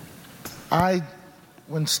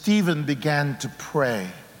When Stephen began to pray,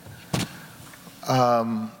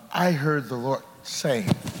 I heard the Lord saying,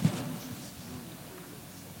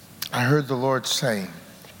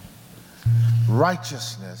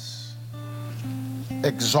 righteousness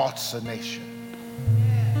exalts a nation.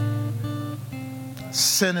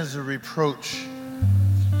 Sin is a reproach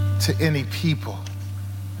to any people.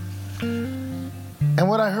 And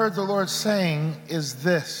what I heard the Lord saying is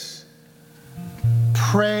this: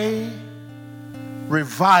 pray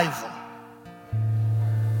revival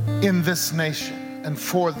in this nation and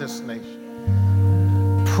for this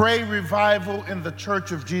nation. Pray revival in the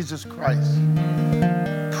Church of Jesus Christ.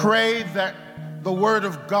 Pray that the Word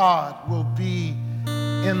of God will be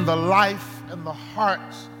in the life and the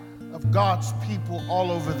hearts of God's people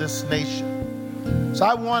all over this nation. So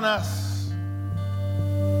I want us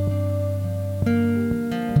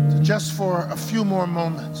to, just for a few more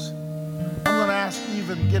moments, I'm going to ask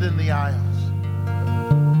Stephen, get in the aisles,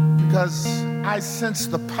 because I sense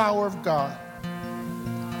the power of God.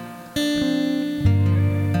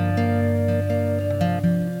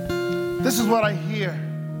 This is what I hear.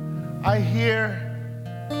 I hear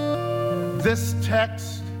this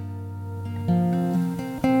text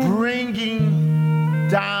bringing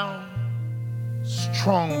down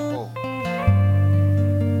stronghold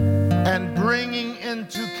and bringing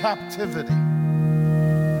into captivity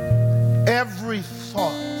every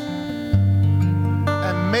thought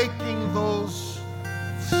and making those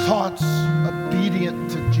thoughts obedient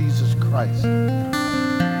to Jesus Christ.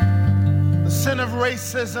 The sin of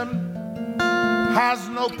racism has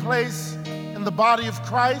no place in the body of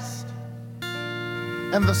Christ,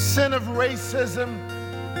 and the sin of racism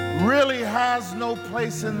really has no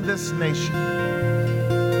place in this nation.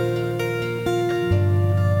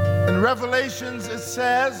 In Revelations it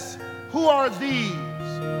says, "Who are these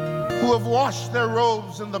who have washed their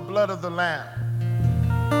robes in the blood of the Lamb?"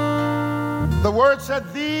 The word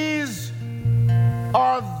said these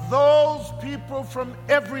are those people from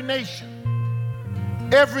every nation,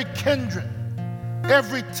 every kindred,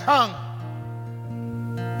 every tongue.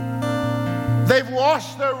 They've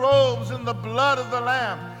washed their robes in the blood of the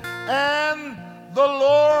Lamb, and the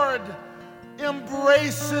Lord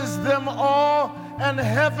embraces them all, and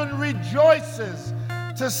heaven rejoices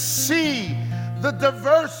to see the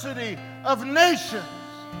diversity of nations.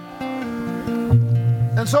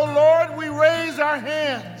 And so, Lord, we raise our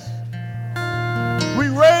hands, we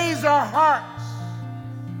raise our hearts,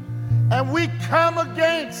 and we come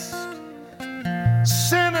against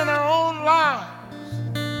sin in our own lives.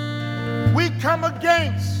 We come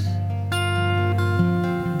against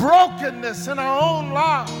brokenness in our own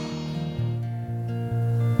lives.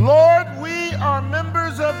 Lord, we are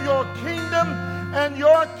members of your kingdom, and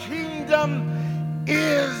your kingdom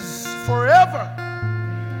is forever.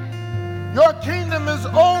 Your kingdom is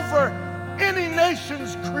over any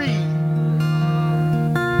nation's creed.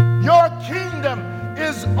 Your kingdom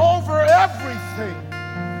is over everything.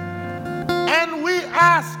 And we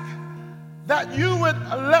ask that you would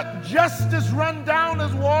let justice run down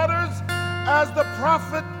as waters, as the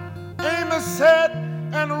prophet Amos said,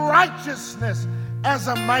 and righteousness as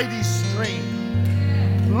a mighty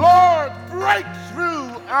stream. Lord, break through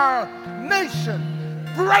our nation,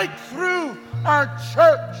 break through our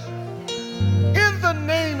church, in the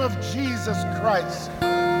name of Jesus Christ.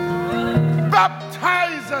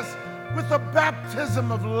 Baptize us with the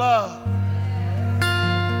baptism of love.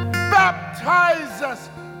 Baptize us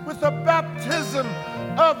with the baptism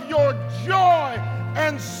of your joy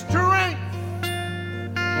and strength.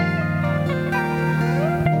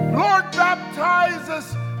 Lord, baptize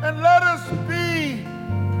us and let us be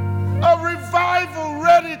a revival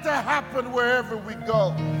ready to happen wherever we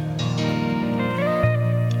go.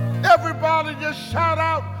 Everybody just shout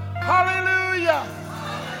out, hallelujah.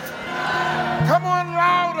 Come on,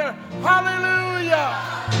 louder, hallelujah.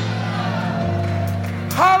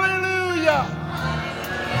 Hallelujah.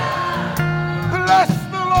 Bless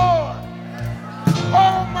the Lord,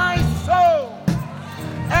 oh my soul,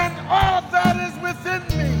 and all that is within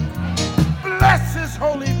me. Bless his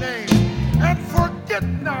holy name, and forget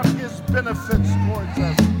not his benefits towards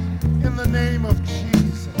us. In the name of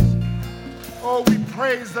Jesus. Oh, we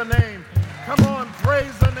praise the name. Come on,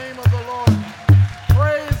 praise the name of the Lord.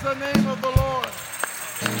 Praise the name of the Lord.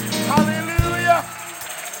 Hallelujah.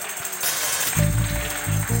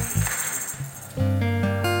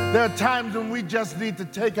 There are times when we just need to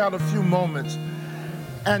take out a few moments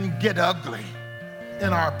and get ugly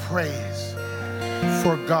in our praise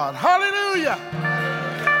for God. Hallelujah.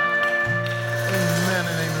 Amen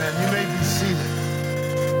and amen. You may be seated.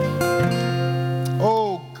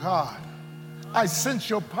 Oh God, I sense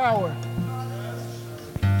your power.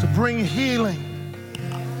 to bring healing,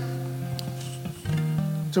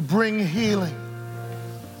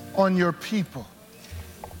 on your people.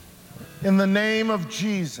 In the name of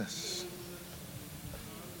Jesus.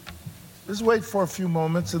 Just wait for a few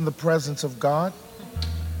moments in the presence of God.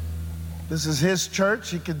 This is his church.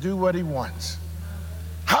 He can do what he wants.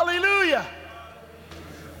 Hallelujah.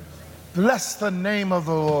 Bless the name of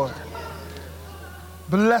the Lord.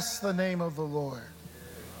 Bless the name of the Lord.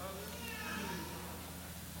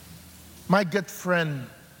 My good friend,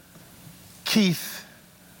 Keith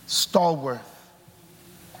Stallworth,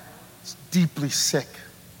 is deeply sick.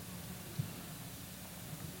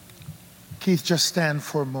 Keith, just stand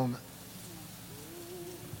for a moment.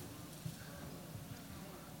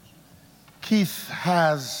 Keith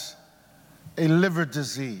has a liver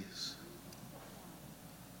disease,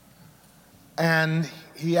 and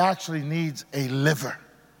he actually needs a liver.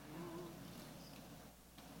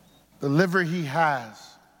 The liver he has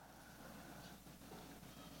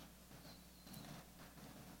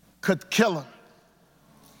could kill him,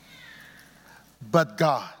 but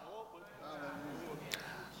God.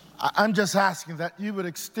 I'm just asking that you would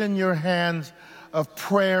extend your hands of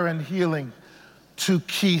prayer and healing to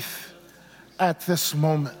Keith at this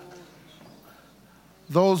moment.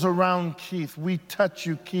 Those around Keith, we touch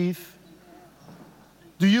you, Keith.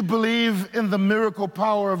 Do you believe in the miracle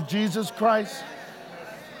power of Jesus Christ?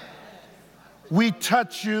 We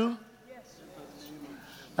touch you,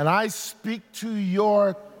 and I speak to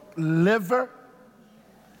your liver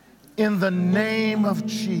in the name of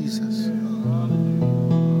Jesus.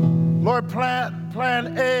 Lord,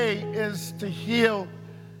 plan A is to heal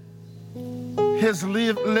his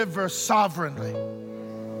liver sovereignly.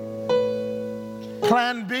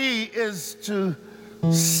 Plan B is to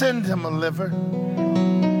send him a liver.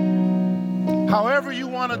 However you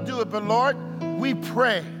want to do it, but Lord, we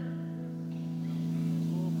pray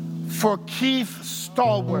for Keith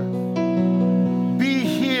Stallworth. Be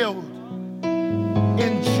healed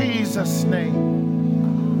in Jesus' name.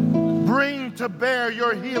 Bring to bear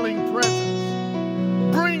your healing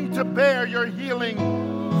presence. Bring to bear your healing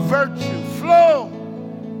virtue.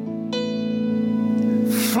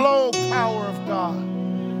 Flow power of God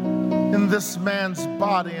in this man's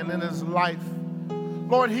body and in his life.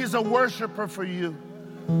 Lord, he's a worshiper for you.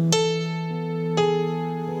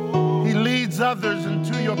 He leads others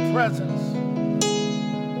into your presence.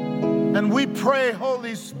 And we pray,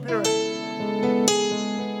 Holy Spirit,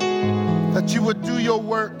 that you would do your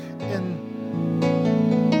work in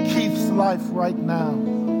Keith's life right now.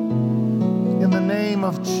 In the name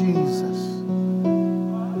of Jesus.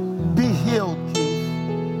 Be healed, Keith.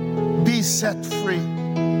 Be set free.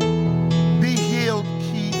 Be healed,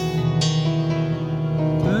 Keith.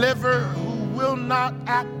 Liver who will not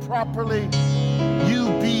act properly,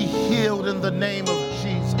 you be healed in the name of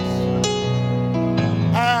Jesus.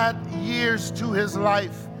 Add years to his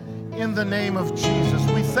life in the name of Jesus.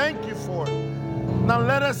 We thank you for it. Now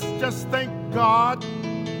let us just thank God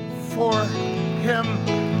for him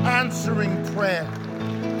answering prayer.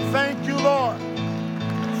 Thank you, Lord.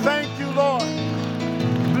 Thank you, Lord.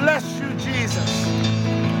 Bless you, Jesus.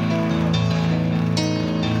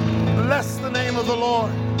 Bless the name of the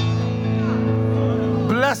Lord.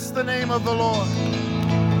 Bless the name of the Lord.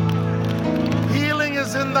 Healing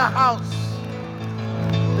is in the house.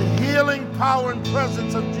 The healing power and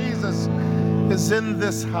presence of Jesus is in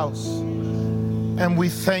this house. And we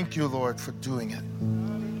thank you, Lord, for doing it.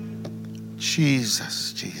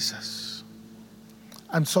 Jesus, Jesus.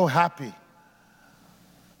 I'm so happy.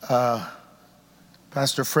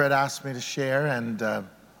 Pastor Fred asked me to share, and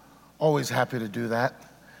always happy to do that.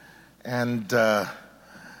 And I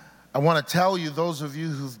want to tell you, those of you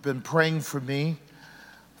who've been praying for me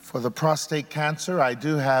for the prostate cancer, I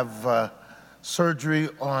do have surgery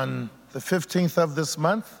on the 15th of this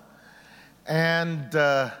month. And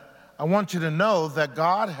I want you to know that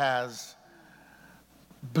God has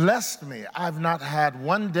blessed me. I've not had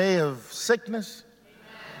one day of sickness.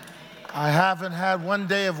 I haven't had one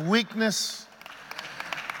day of weakness.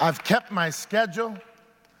 I've kept my schedule.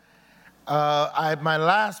 My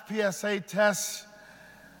last PSA test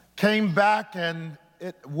came back and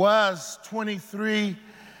it was 23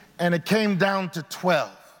 and it came down to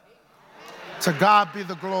 12. To God be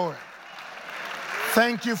the glory.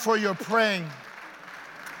 Thank you for your praying.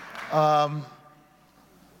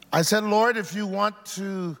 I said, Lord, if you want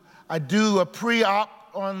to, I do a pre-op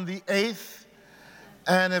on the 8th,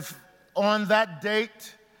 and if on that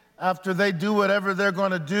date, after they do whatever they're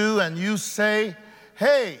going to do, and you say,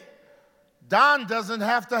 hey, Don doesn't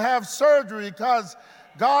have to have surgery because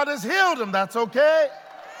God has healed him, that's okay.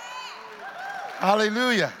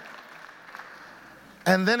 Hallelujah.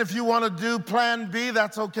 And then if you want to do plan B,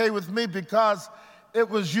 that's okay with me because it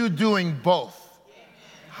was you doing both.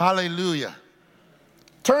 Hallelujah.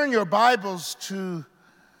 Turn your Bibles to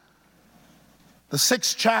the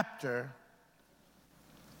 6th chapter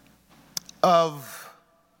of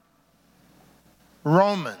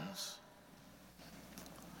Romans.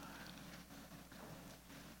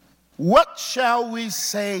 What shall we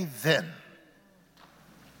say then?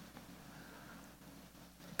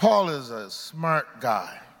 Paul is a smart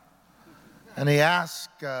guy, and he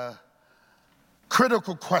asks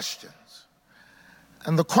critical questions.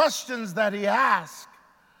 And the questions that he asks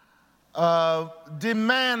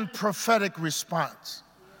demand prophetic response.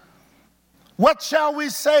 What shall we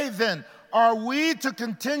say then? Are we to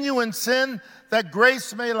continue in sin that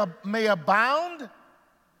grace may abound?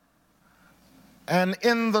 And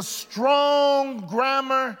in the strong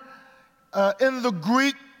grammar, in the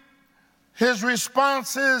Greek, his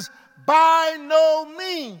response is, by no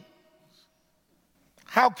means.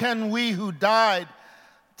 How can we who died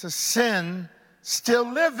to sin still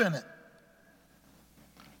live in it?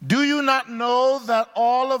 Do you not know that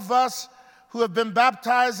all of us who have been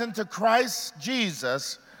baptized into Christ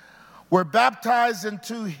Jesus were baptized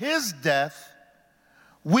into his death?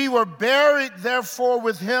 We were buried, therefore,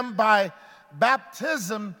 with him by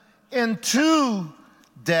baptism into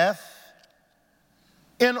death,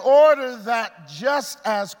 in order that just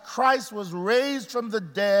as Christ was raised from the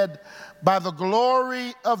dead by the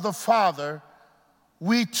glory of the Father,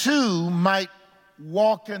 we too might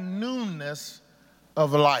walk in newness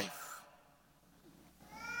of life.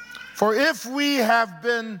 For if we have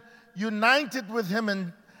been united with him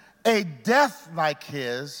in a death like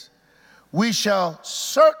his, we shall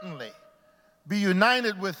certainly be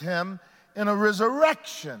united with him in a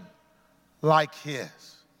resurrection like his.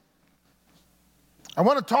 I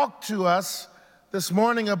want to talk to us this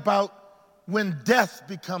morning about when death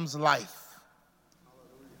becomes life.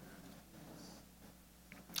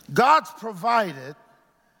 God's provided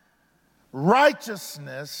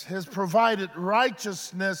righteousness, his provided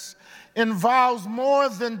righteousness involves more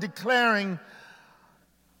than declaring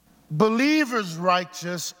believers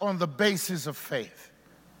righteous on the basis of faith.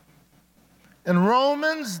 In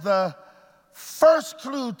Romans, the first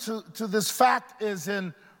clue to this fact is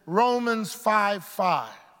in Romans 5:5.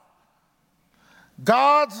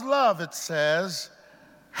 God's love, it says,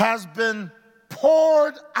 has been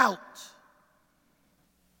poured out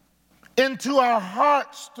into our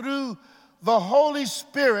hearts through the Holy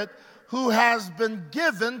Spirit who has been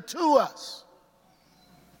given to us.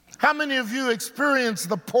 How many of you experienced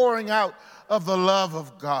the pouring out of the love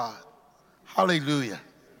of God? Hallelujah.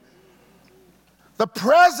 The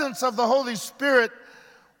presence of the Holy Spirit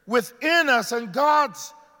within us and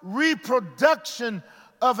God's reproduction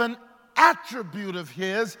of an attribute of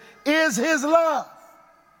his is his love.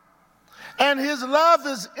 And his love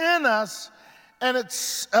is in us, and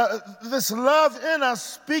it's this love in us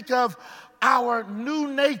speak of our new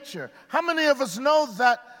nature. How many of us know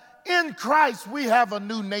that in Christ we have a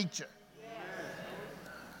new nature?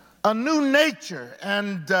 A new nature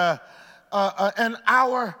and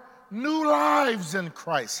our new lives in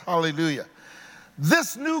Christ. Hallelujah.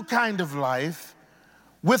 This new kind of life,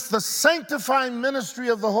 with the sanctifying ministry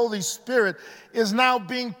of the Holy Spirit, is now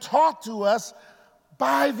being taught to us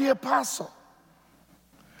by the apostle.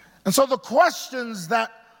 And so the questions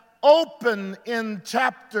that open in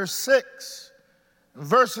chapter 6,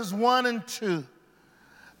 verses 1 and 2,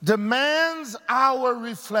 demands our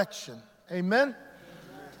reflection. Amen?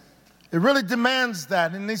 It really demands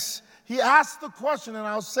that. And he asked the question, and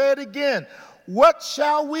I'll say it again, what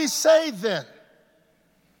shall we say then?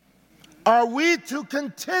 Are we to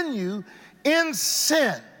continue in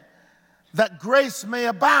sin that grace may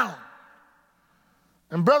abound?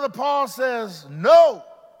 And Brother Paul says, no,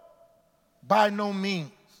 by no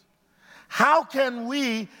means. How can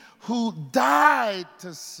we who died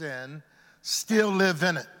to sin still live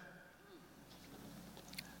in it?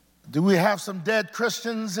 Do we have some dead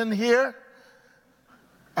Christians in here?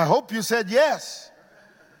 I hope you said yes.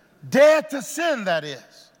 Dead to sin, that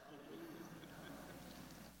is.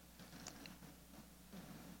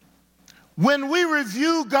 When we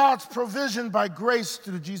review God's provision by grace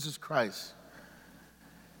through Jesus Christ,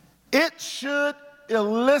 it should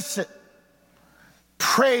elicit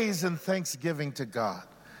praise and thanksgiving to God.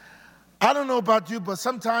 I don't know about you, but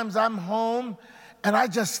sometimes I'm home and I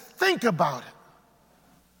just think about it.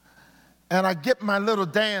 And I get my little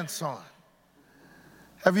dance on.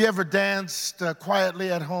 Have you ever danced quietly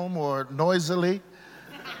at home or noisily?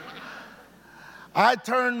 I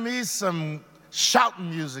turn me some shouting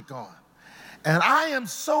music on. And I am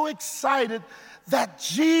so excited that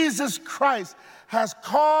Jesus Christ has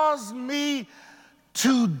caused me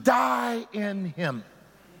to die in him.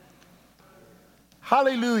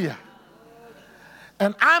 Hallelujah.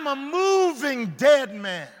 And I'm a moving dead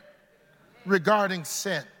man regarding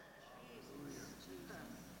sin.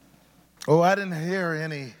 Oh, I didn't hear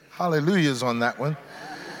any hallelujahs on that one.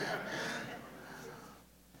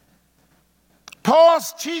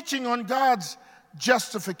 Paul's teaching on God's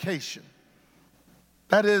justification,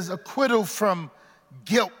 that is, acquittal from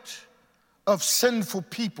guilt of sinful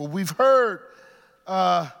people. We've heard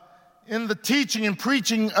in the teaching and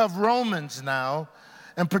preaching of Romans now,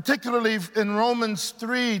 and particularly in Romans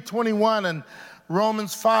 3:21 and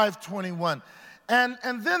Romans 5:21. And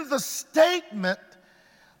then the statement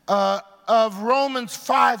of Romans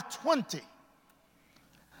 5:20.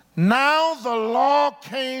 Now the law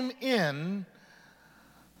came in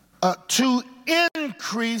to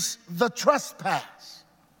increase the trespass.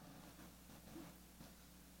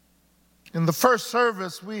 In the first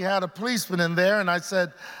service, we had a policeman in there, and I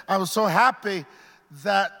said I was so happy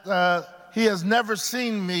that he has never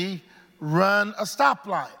seen me run a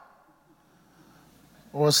stoplight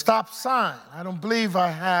or a stop sign. I don't believe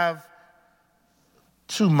I have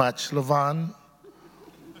too much, Levon.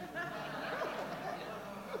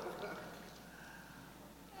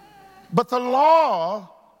 But the law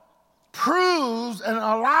proves and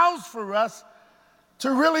allows for us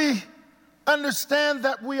to really understand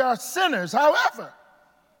that we are sinners. However,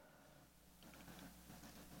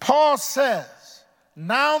 Paul says,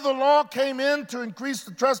 now the law came in to increase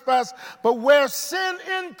the trespass, but where sin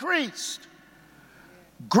increased,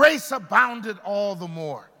 grace abounded all the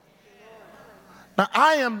more. Now,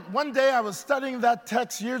 one day I was studying that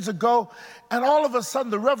text years ago, and all of a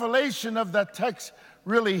sudden the revelation of that text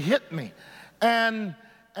really hit me. And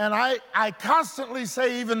I constantly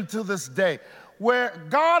say, even to this day, where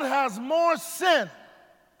God has more sin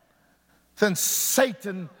than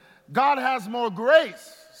Satan, God has more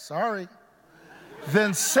grace,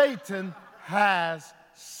 than Satan has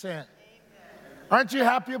sin. Aren't you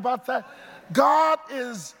happy about that? God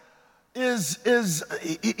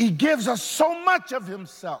he gives us so much of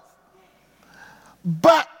himself.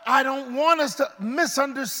 But I don't want us to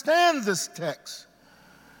misunderstand this text.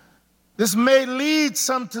 This may lead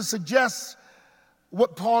some to suggest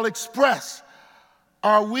what Paul expressed.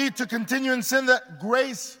 Are we to continue in sin that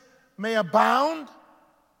grace may abound?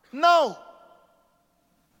 No.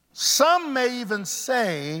 Some may even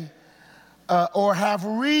say or have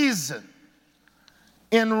reason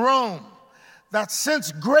in Rome that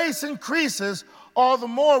since grace increases all the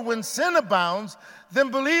more when sin abounds, then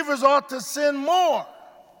believers ought to sin more.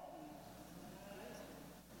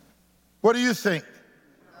 What do you think?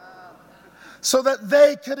 So that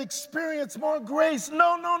they could experience more grace.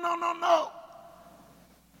 No.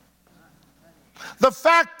 The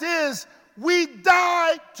fact is, we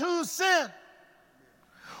died to sin.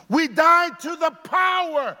 We died to the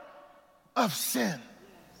power of sin.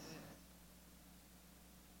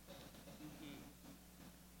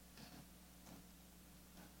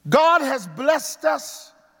 God has blessed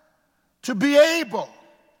us to be able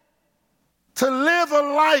to live a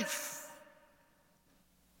life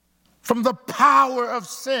from the power of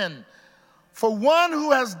sin. For one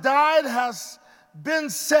who has died has been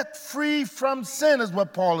set free from sin, is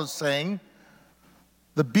what Paul is saying.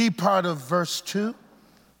 The B part of verse 2.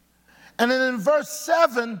 And then in verse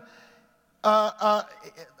 7, that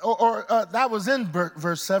was in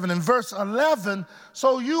verse 7. In verse 11,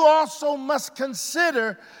 so you also must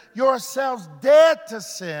consider yourselves dead to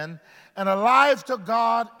sin and alive to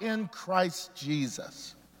God in Christ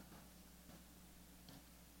Jesus.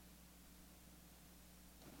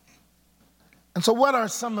 And so what are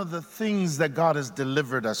some of the things that God has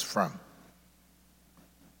delivered us from?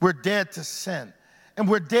 We're dead to sin, and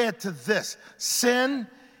we're dead to this. Sin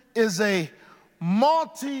is a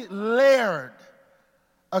multi-layered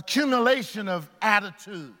accumulation of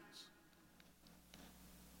attitudes,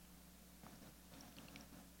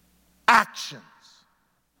 actions,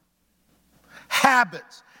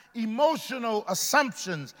 habits, emotional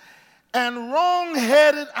assumptions, and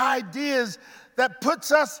wrong-headed ideas that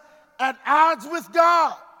puts us at odds with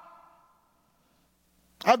God.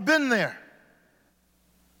 I've been there.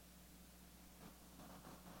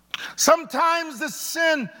 Sometimes the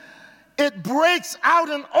sin, it breaks out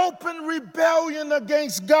in open rebellion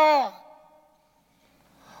against God.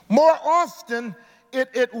 More often,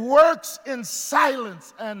 it works in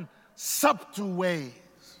silence and subtle ways.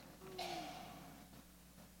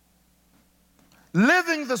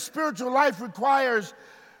 Living the spiritual life requires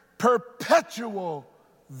perpetual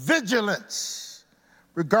vigilance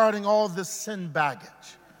regarding all this sin baggage.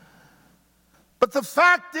 But the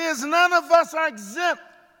fact is, none of us are exempt,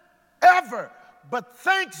 ever. But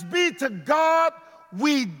thanks be to God,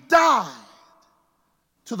 we died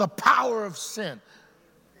to the power of sin.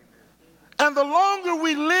 And the longer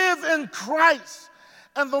we live in Christ,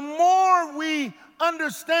 and the more we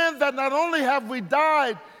understand that not only have we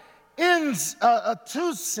died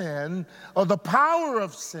to sin, or the power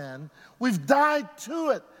of sin, we've died to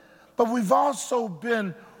it, but we've also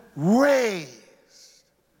been raised,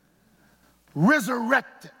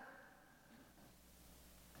 resurrected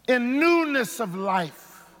in newness of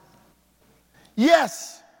life.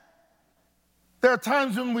 Yes, there are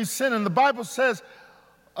times when we sin, and the Bible says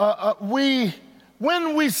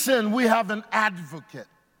when we sin, we have an advocate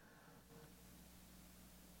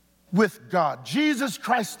with God, Jesus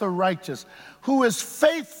Christ the righteous, who is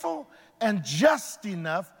faithful and just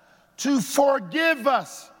enough to forgive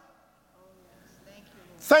us.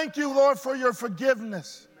 Thank you, Lord, for your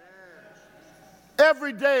forgiveness.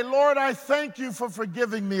 Every day, Lord, I thank you for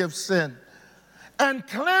forgiving me of sin and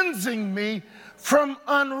cleansing me from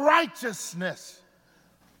unrighteousness.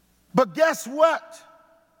 But guess what?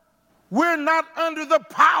 We're not under the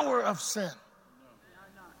power of sin.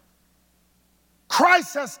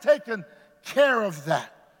 Christ has taken care of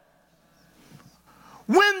that.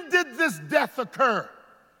 When did this death occur?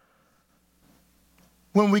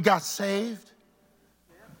 When we got saved?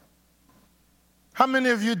 How many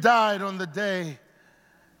of you died on the day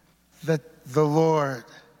that the Lord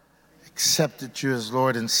accepted you as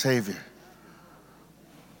Lord and Savior?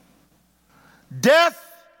 Death,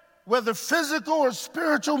 whether physical or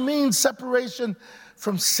spiritual, means separation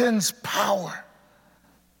from sin's power.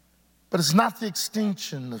 But it's not the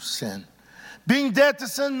extinction of sin. Being dead to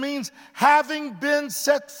sin means having been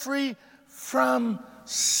set free from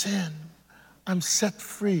sin. I'm set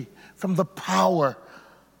free from the power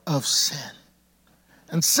of sin.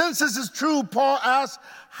 And since this is true, Paul asks,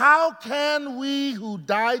 how can we who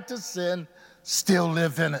died to sin still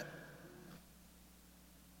live in it?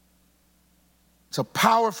 It's a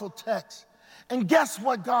powerful text. And guess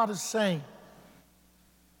what God is saying?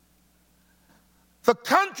 The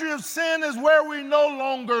country of sin is where we no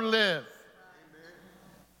longer live.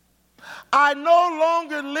 I no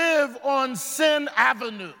longer live on Sin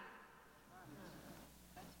Avenue.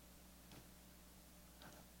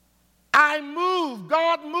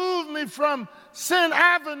 God moved me from Sin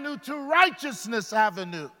Avenue to Righteousness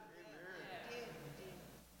Avenue.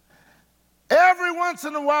 Every once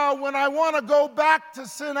in a while, when I want to go back to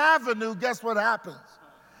Sin Avenue, guess what happens?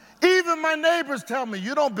 Even my neighbors tell me,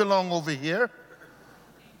 you don't belong over here.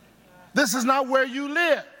 This is not where you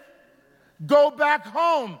live. Go back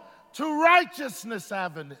home to Righteousness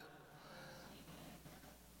Avenue.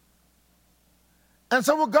 And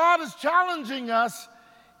so what God is challenging us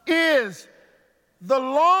is, the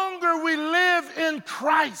longer we live in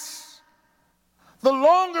Christ, the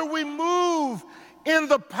longer we move in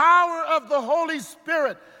the power of the Holy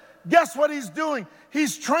Spirit, guess what He's doing?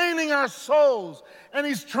 He's training our souls, and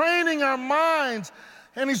He's training our minds,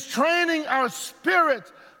 and He's training our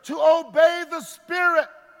spirit to obey the Spirit.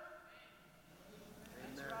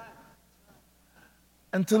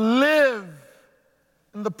 And to live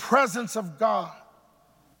in the presence of God.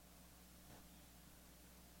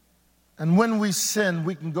 And when we sin,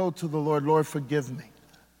 we can go to the Lord, Lord, forgive me.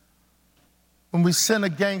 When we sin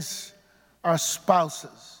against our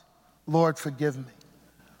spouses, Lord, forgive me.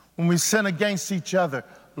 When we sin against each other,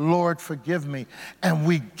 Lord, forgive me. And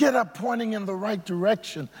we get up pointing in the right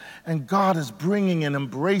direction, and God is bringing and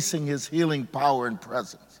embracing His healing power and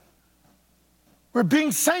presence. We're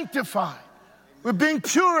being sanctified. We're being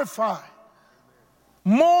purified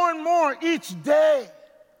more and more each day.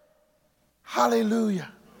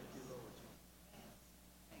 Hallelujah.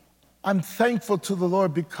 I'm thankful to the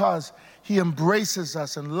Lord because He embraces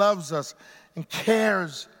us and loves us and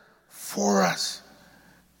cares for us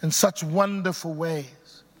in such wonderful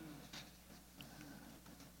ways.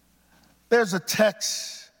 There's a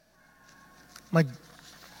text.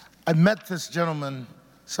 I met this gentleman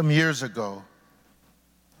some years ago,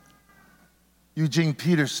 Eugene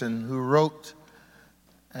Peterson, who wrote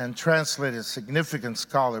and translated, a significant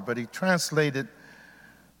scholar, but he translated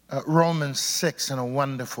Romans 6 in a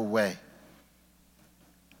wonderful way.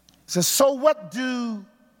 He says, so what do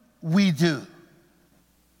we do?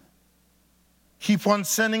 Keep on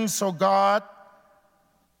sinning so God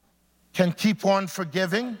can keep on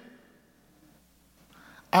forgiving?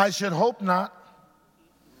 I should hope not.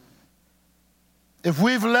 If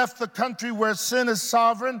we've left the country where sin is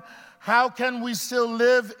sovereign, how can we still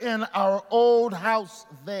live in our old house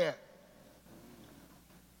there?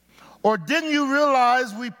 Or didn't you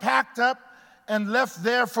realize we packed up and left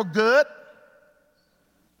there for good?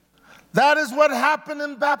 That is what happened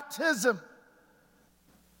in baptism.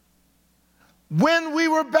 When we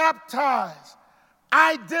were baptized,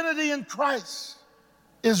 identity in Christ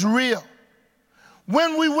is real.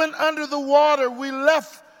 When we went under the water, we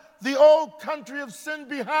left the old country of sin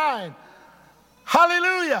behind.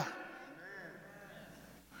 Hallelujah.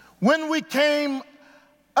 When we came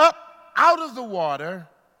up out of the water,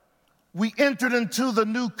 we entered into the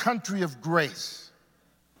new country of grace.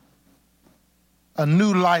 A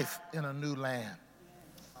new life in a new land.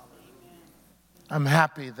 I'm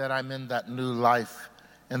happy that I'm in that new life,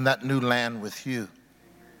 in that new land with you.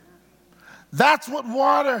 That's what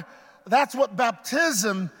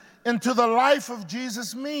baptism into the life of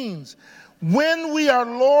Jesus means. When we are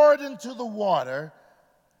lowered into the water,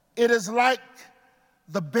 it is like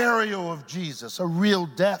the burial of Jesus, a real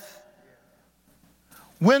death.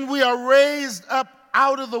 When we are raised up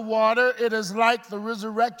out of the water, it is like the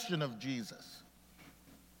resurrection of Jesus.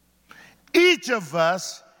 Each of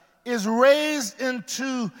us is raised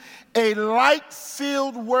into a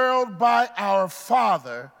light-filled world by our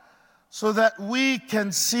Father so that we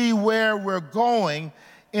can see where we're going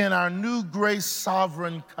in our new grace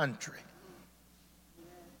sovereign country.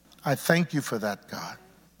 I thank you for that, God.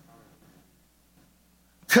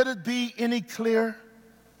 Could it be any clearer?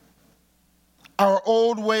 Our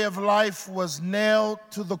old way of life was nailed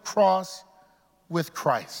to the cross with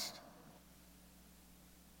Christ.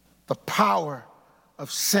 The power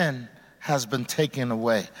of sin has been taken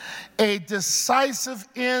away. A decisive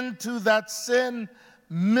end to that sin,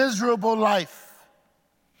 miserable life.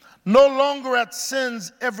 No longer at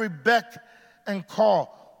sin's every beck and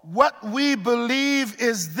call. What we believe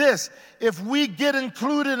is this: if we get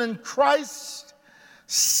included in Christ,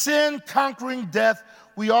 sin conquering death,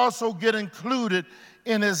 we also get included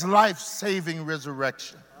in his life-saving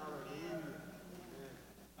resurrection.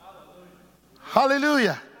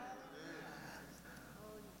 Hallelujah.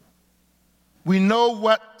 We know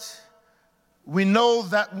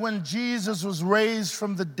that when Jesus was raised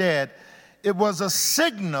from the dead, it was a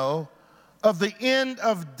signal of the end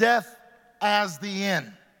of death as the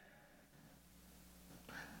end.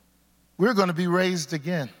 We're going to be raised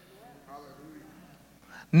again.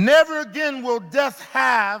 Never again will death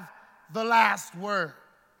have the last word.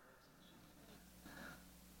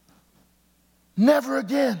 Never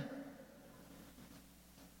again.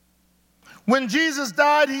 When Jesus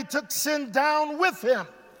died, he took sin down with him.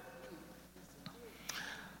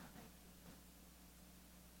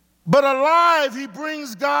 But alive, he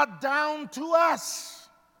brings God down to us.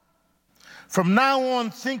 From now on,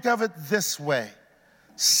 think of it this way.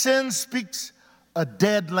 Sin speaks a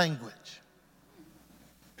dead language.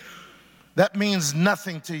 That means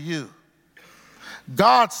nothing to you.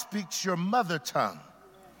 God speaks your mother tongue,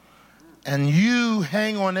 and you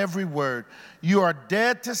hang on every word. You are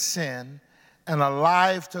dead to sin and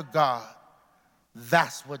alive to God.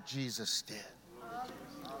 That's what Jesus did.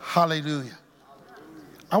 Hallelujah.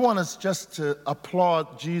 I want us just to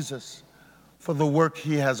applaud Jesus for the work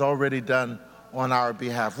he has already done on our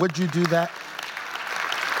behalf. Would you do that?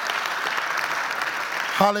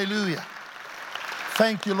 Hallelujah.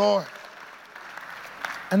 Thank you, Lord.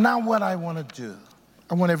 And now what I want to do,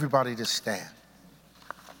 I want everybody to stand.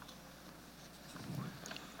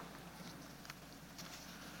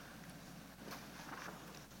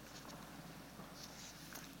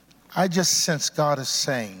 I just sense God is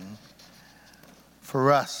saying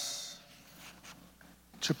for us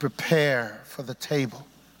to prepare for the table.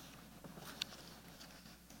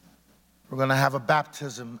 We're going to have a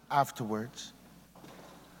baptism afterwards.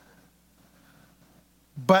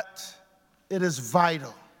 But it is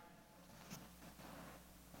vital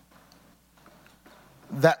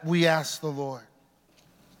that we ask the Lord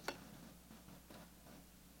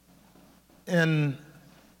in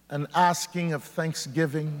an asking of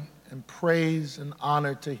thanksgiving and praise and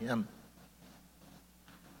honor to him.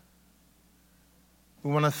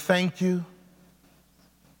 We want to thank you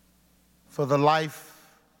for the life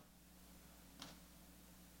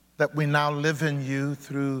that we now live in you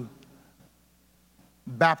through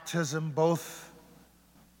baptism, both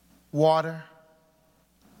water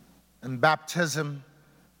and baptism,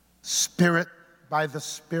 spirit by the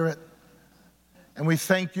Spirit. And we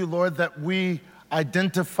thank you, Lord, that we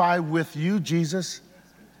identify with you, Jesus,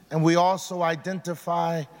 and we also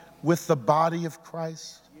identify with the body of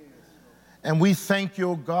Christ. And we thank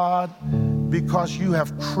you, God, because you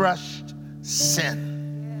have crushed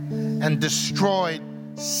sin and destroyed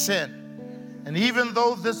sin. And even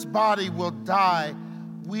though this body will die,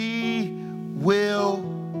 we will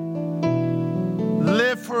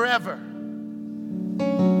live forever.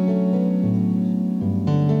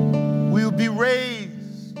 We will be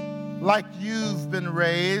raised like you've been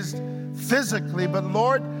raised physically, but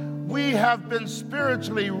Lord, we have been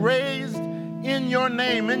spiritually raised in your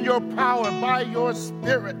name, in your power, by your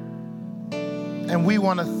Spirit. And we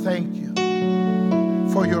want to thank you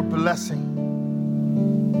for your blessing.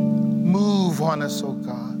 Move on us, oh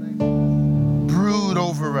God. Brood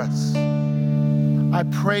over us. I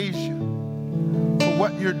praise you for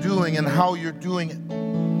what you're doing and how you're doing it.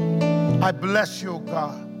 I bless you, oh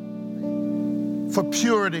God, for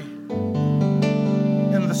purity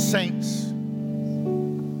in the saints.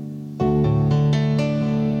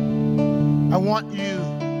 I want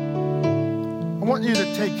you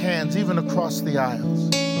to take hands even across the aisles.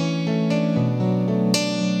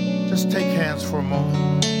 Just take hands for a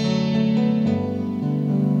moment.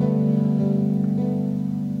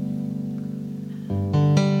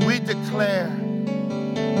 We declare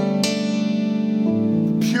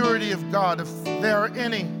the purity of God. If there are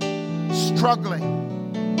any struggling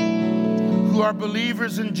who are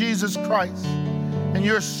believers in Jesus Christ and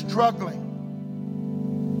you're struggling,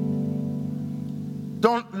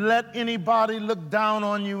 don't let anybody look down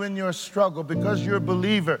on you in your struggle, because you're a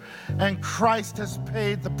believer and Christ has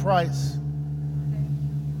paid the price.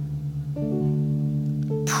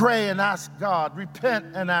 Pray and ask God, repent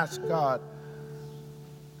and ask God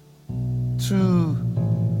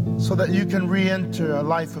so that you can re-enter a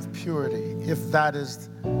life of purity, if that is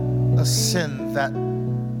a sin that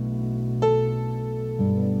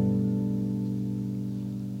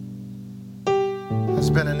has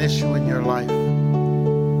been an issue in your life.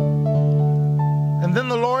 And then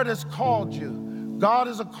the Lord has called you. God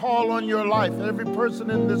is a call on your life. Every person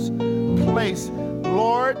in this place,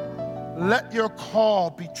 Lord, let your call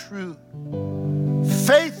be true.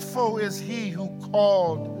 Faithful is he who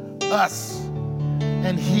called us,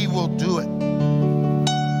 and he will do it.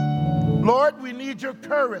 Lord, we need your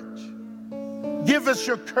courage. Give us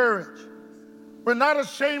your courage. We're not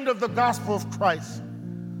ashamed of the gospel of Christ,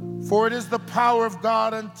 for it is the power of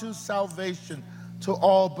God unto salvation to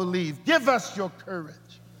all believe. Give us your courage.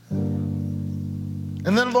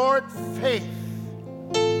 And then, Lord, faith.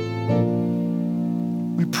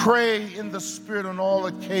 We pray in the Spirit on all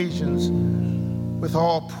occasions with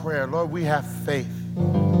all prayer. Lord, we have faith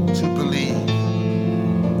to believe.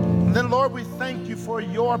 And then, Lord, we thank you for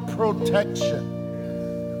your protection.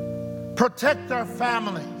 Protect our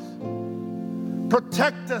families.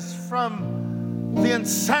 Protect us from the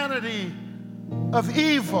insanity of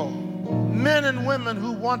evil, men and women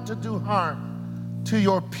who want to do harm to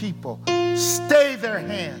your people. Stay their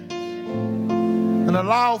hands and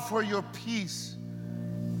allow for your peace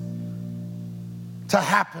to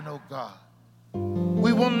happen, oh God.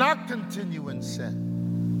 We will not continue in sin,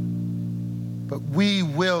 but we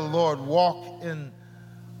will, Lord, walk in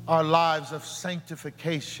our lives of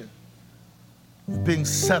sanctification, of being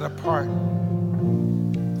set apart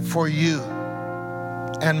for you,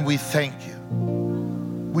 and we thank you.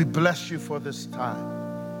 We bless you for this time.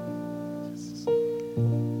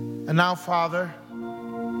 And now, Father,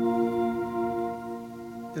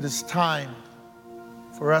 it is time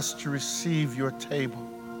for us to receive your table,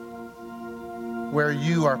 where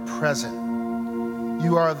you are present.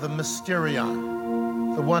 You are the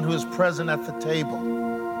Mysterion, the one who is present at the table,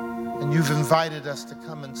 and you've invited us to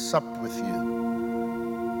come and sup with you.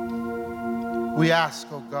 We ask,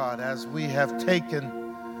 oh God, as we have taken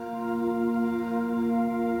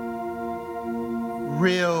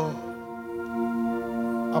real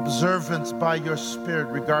observance by your Spirit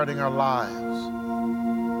regarding our lives,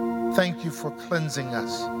 thank you for cleansing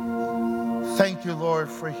us. Thank you, Lord,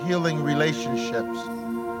 for healing relationships.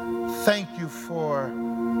 Thank you for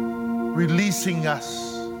releasing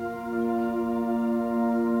us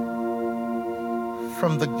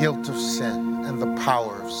from the guilt of sin and the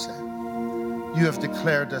power of sin. You have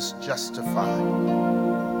declared us justified,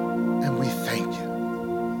 and we thank you.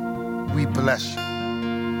 We bless you.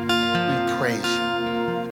 We praise you.